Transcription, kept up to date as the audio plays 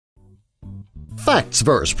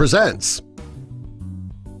Factsverse presents.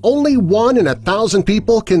 Only 1 in 1,000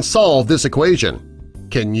 people can solve this equation.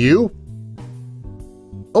 Can you?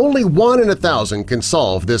 Only 1 in 1,000 can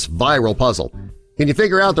solve this viral puzzle. Can you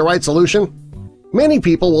figure out the right solution? Many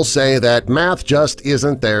people will say that math just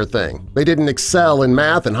isn't their thing. They didn't excel in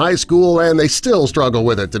math in high school and they still struggle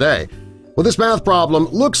with it today. Well, this math problem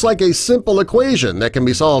looks like a simple equation that can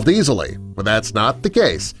be solved easily, but that's not the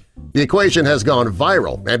case. The equation has gone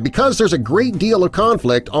viral, and because there's a great deal of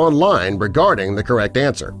conflict online regarding the correct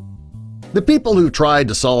answer. The people who tried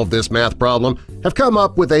to solve this math problem have come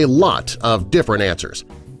up with a lot of different answers.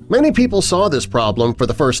 Many people saw this problem for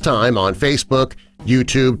the first time on Facebook,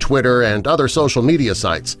 YouTube, Twitter, and other social media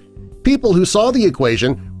sites. People who saw the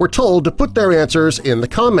equation were told to put their answers in the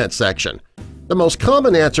comment section. The most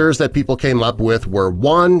common answers that people came up with were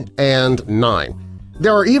 1 and 9.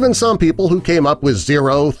 There are even some people who came up with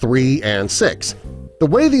 0, 3, and 6. The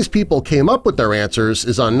way these people came up with their answers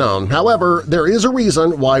is unknown. However, there is a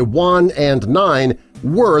reason why 1 and 9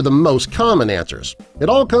 were the most common answers. It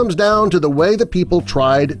all comes down to the way the people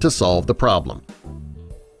tried to solve the problem.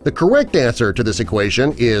 The correct answer to this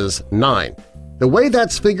equation is 9. The way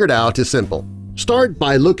that's figured out is simple. Start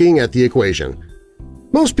by looking at the equation.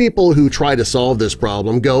 Most people who try to solve this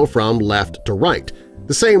problem go from left to right,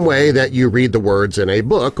 the same way that you read the words in a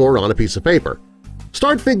book or on a piece of paper.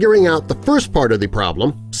 Start figuring out the first part of the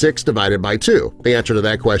problem, 6 divided by 2. The answer to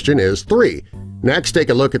that question is 3. Next, take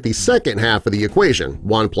a look at the second half of the equation,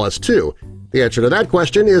 1 plus 2. The answer to that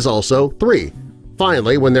question is also 3.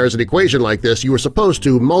 Finally, when there's an equation like this, you are supposed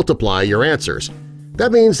to multiply your answers.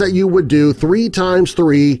 That means that you would do 3 times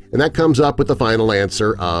 3, and that comes up with the final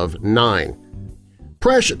answer of 9.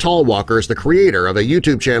 Presh Talwalkar is the creator of a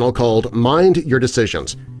YouTube channel called Mind Your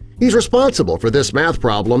Decisions. He's responsible for this math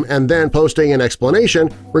problem and then posting an explanation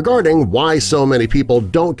regarding why so many people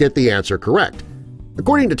don't get the answer correct.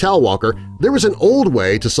 According to Talwalkar, there is an old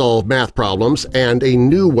way to solve math problems and a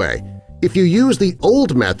new way. If you use the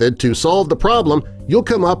old method to solve the problem, you'll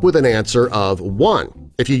come up with an answer of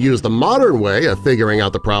 1. If you use the modern way of figuring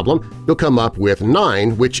out the problem, you'll come up with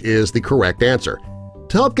 9, which is the correct answer.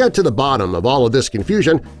 To help get to the bottom of all of this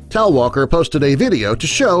confusion, Talwalkar posted a video to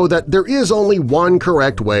show that there is only one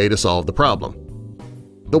correct way to solve the problem.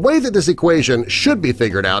 The way that this equation should be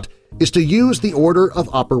figured out is to use the order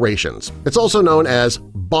of operations. It's also known as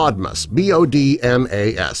BODMAS,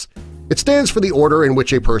 B-O-D-M-A-S. It stands for the order in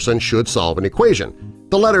which a person should solve an equation.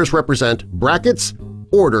 The letters represent brackets,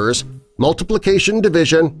 orders, multiplication,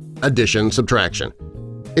 division, addition, subtraction.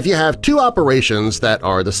 If you have two operations that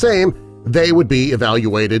are the same, they would be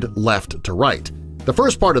evaluated left to right. The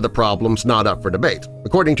first part of the problem's not up for debate.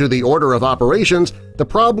 According to the order of operations, the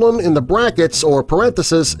problem in the brackets or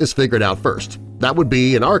parentheses is figured out first. That would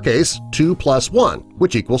be, in our case, 2 plus 1,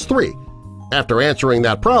 which equals 3. After answering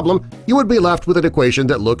that problem, you would be left with an equation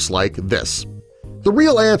that looks like this. The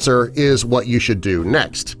real answer is what you should do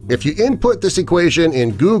next. If you input this equation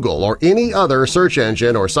in Google or any other search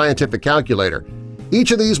engine or scientific calculator,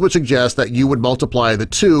 each of these would suggest that you would multiply the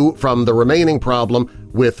 2 from the remaining problem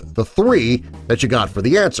with the 3 that you got for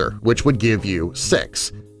the answer, which would give you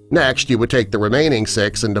 6. Next, you would take the remaining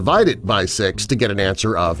 6 and divide it by 6 to get an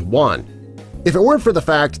answer of 1. If it weren't for the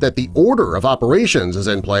fact that the order of operations is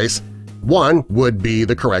in place, 1 would be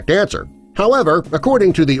the correct answer. However,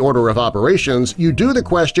 according to the order of operations, you do the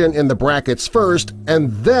question in the brackets first, and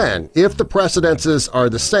then, if the precedences are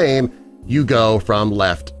the same, you go from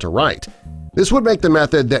left to right. This would make the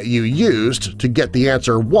method that you used to get the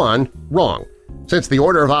answer 1 wrong. Since the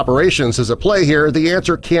order of operations is at play here, the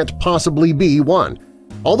answer can't possibly be 1.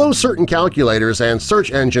 Although certain calculators and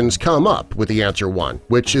search engines come up with the answer 1,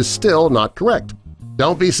 which is still not correct.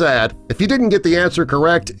 Don't be sad. If you didn't get the answer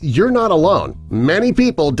correct, you're not alone. Many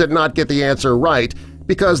people did not get the answer right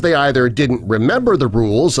because they either didn't remember the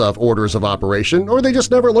rules of orders of operation or they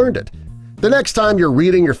just never learned it. The next time you're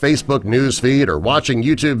reading your Facebook newsfeed or watching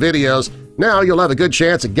YouTube videos, now you'll have a good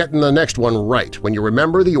chance at getting the next one right when you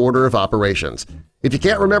remember the order of operations. If you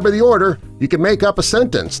can't remember the order, you can make up a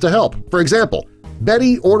sentence to help. For example,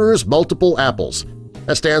 Betty orders multiple apples.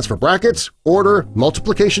 That stands for brackets, order,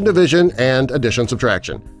 multiplication, division, and addition,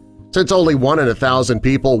 subtraction. Since only 1 in 1,000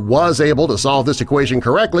 people was able to solve this equation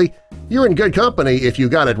correctly, you're in good company if you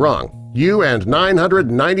got it wrong. You and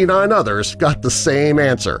 999 others got the same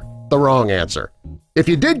answer, the wrong answer. If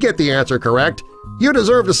you did get the answer correct, you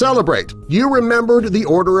deserve to celebrate. You remembered the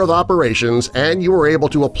order of operations and you were able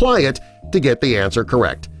to apply it to get the answer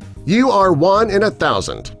correct. You are 1 in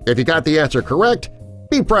 1,000. If you got the answer correct,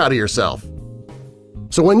 be proud of yourself.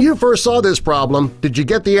 So when you first saw this problem, did you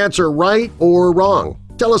get the answer right or wrong?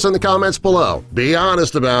 Tell us in the comments below. Be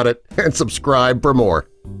honest about it and subscribe for more.